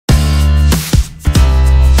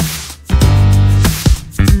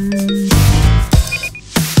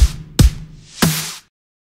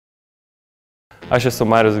Aš esu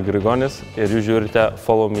Marius Grigonis ir jūs žiūrite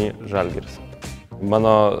Follow Me Zalgiris.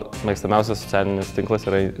 Mano mėgstamiausias socialinis tinklas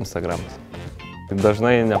yra Instagramas.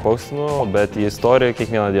 Dažnai nepaustinu, bet į istoriją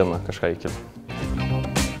kiekvieną dieną kažką įkeliu.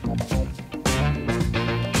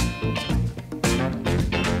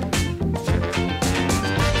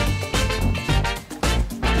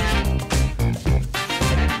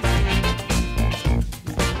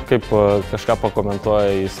 Kaip kažką pakomentuoja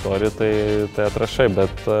į istoriją, tai atrašai,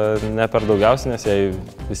 bet ne per daugiausiai, nes jei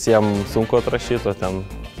visiems sunku atrašyti, o ten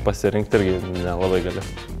pasirinkti irgi nelabai gali.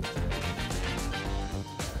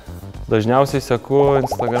 Dažniausiai seku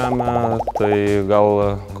Instagrame, tai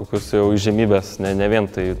gal kokius jau įžymybės, ne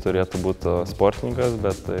vien tai turėtų būti sportininkas,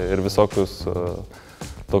 bet ir visokius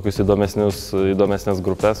tokius įdomesnės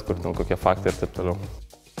grupės, kur ten kokie faktai ir taip toliau.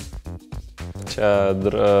 Čia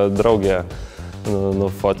draugė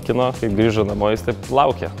nufotkino, kaip grįžo namo, jis taip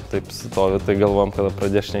laukia, taip stovi, tai galvom, kada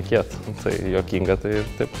pradės šnekėti. Tai juokinga, tai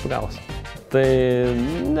taip gavosi. Tai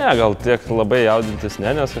ne, gal tiek labai jaudintis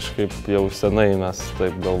ne, nes kažkaip jau senai mes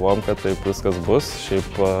taip galvom, kad taip viskas bus. Šiaip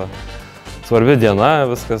svarbi diena,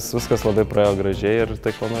 viskas labai praėjo gražiai ir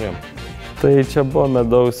tai ko norėjom. Tai čia buvo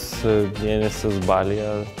medaus mėnesis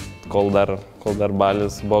Balyje, kol dar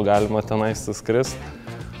Balis buvo galima tenais skristi.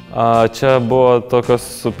 Čia buvo tokios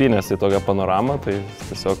supynės į tokią panoramą, tai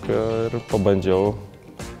tiesiog ir pabandžiau.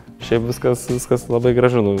 Šiaip viskas labai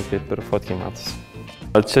gražu, kaip ir fotkiai matosi.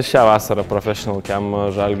 Čia šią vasarą Professional Camp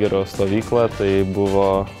Zalgirio stovykla, tai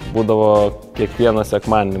būdavo kiekvieną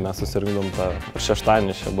sekmadienį mes susirinkdom tą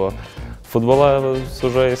šeštadienį, čia buvo futbolą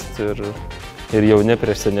sužaisti ir jauni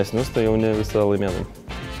prieš senesnius, tai jauni visą laimėdami.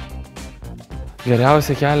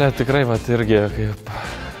 Geriausią kelią tikrai irgi kaip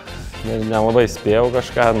nelabai spėjau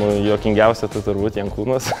kažką, juokingiausia tai turbūt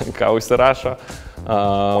Kaunas, ką užsirašo.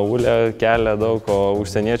 Ulė kelia daug, o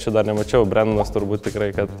užsieniečių dar nemačiau. Brendonas turbūt tikrai,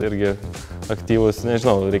 kad irgi aktyvus,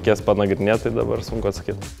 nežinau, reikės panagrinėti, tai dabar sunku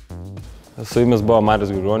atsakyti. Su jumis buvo Marius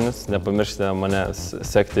Grigonis, nepamirškite mane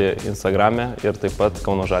sekti Instagrame ir taip pat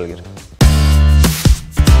Kauno Zalgirį.